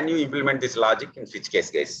 Can you implement this logic in switch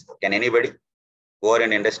case, guys? Can anybody who are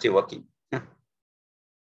in industry working?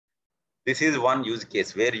 This is one use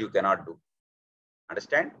case where you cannot do.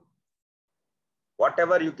 Understand?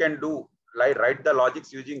 Whatever you can do, like write the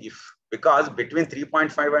logics using if, because between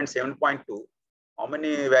 3.5 and 7.2, how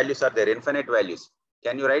many values are there? Infinite values.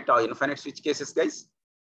 Can you write infinite switch cases, guys?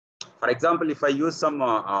 For example, if I use some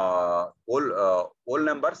whole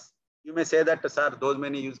numbers, you may say that, sir, those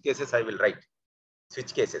many use cases I will write.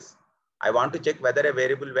 Switch cases. I want to check whether a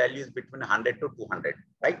variable value is between 100 to 200,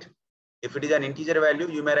 right? If it is an integer value,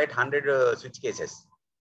 you may write 100 switch cases.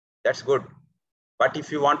 That's good. But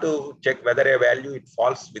if you want to check whether a value it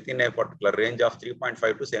falls within a particular range of 3.5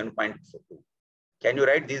 to 7.2, can you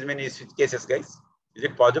write these many switch cases, guys? Is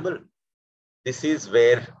it possible? This is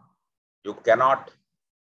where you cannot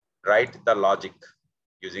write the logic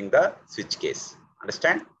using the switch case.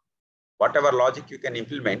 Understand? Whatever logic you can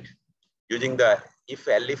implement using the if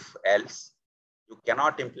else, you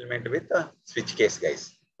cannot implement with the switch case,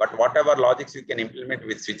 guys. But whatever logics you can implement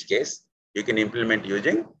with switch case, you can implement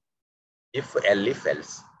using if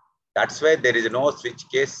else. That's why there is no switch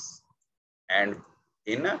case and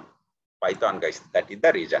in Python, guys. That is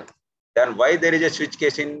the reason. Then why there is a switch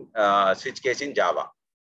case in Java?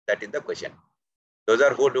 That is the question. Those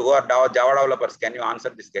are who are Java developers. Can you answer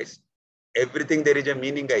this, guys? Everything there is a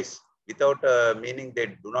meaning, guys. Without meaning, they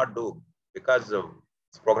do not do, because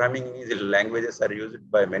programming languages are used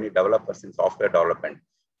by many developers in software development.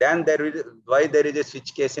 Then there is why there is a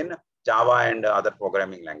switch case in Java and other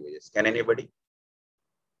programming languages. Can anybody?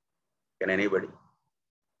 Can anybody?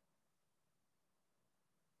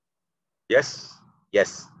 Yes,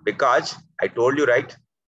 yes. Because I told you, right?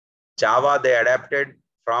 Java they adapted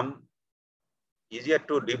from easier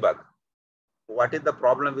to debug. What is the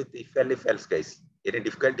problem with if else, guys? Any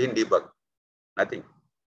difficulty in debug? Nothing.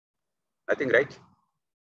 Nothing, right?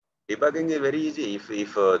 Debugging is very easy if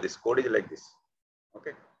this code is like this.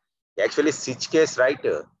 Okay. Actually, switch case, right?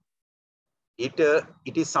 It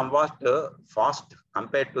is somewhat fast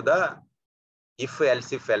compared to the if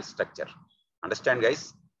else structure. Understand,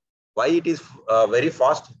 guys? Why it is very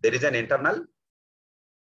fast? There is an internal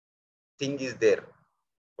thing is there.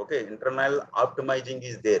 Okay, internal optimizing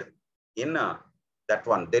is there in that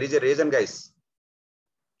one. There is a reason, guys.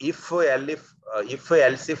 If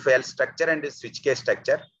else structure and switch case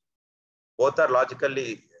structure, both are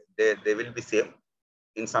logically they will be same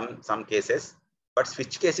in some cases, but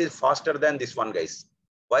switch case is faster than this one, guys.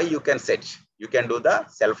 Why? You can set, you can do the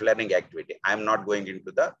self-learning activity. I am not going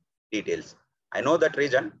into the details. I know that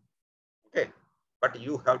reason, okay, but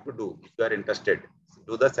you have to do, if you are interested,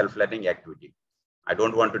 do the self-learning activity. I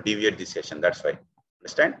don't want to deviate this session, that's why.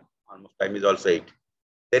 Understand? Almost time is also 8.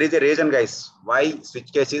 There is a reason, guys, why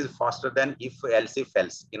switch case is faster than if else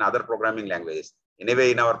in other programming languages.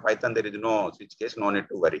 Anyway, in our Python, there is no switch case, no need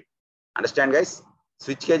to worry. Understand, guys?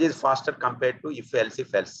 Switch case is faster compared to if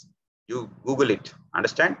else. You Google it.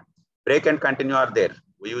 Understand? Break and continue are there.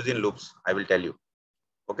 We use in loops. I will tell you.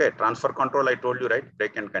 Okay. Transfer control, I told you, right?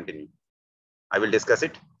 Break and continue. I will discuss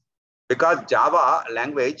it. Because Java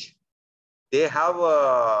language, they have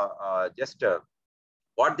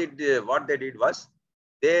what they did was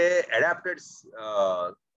they adapted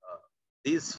these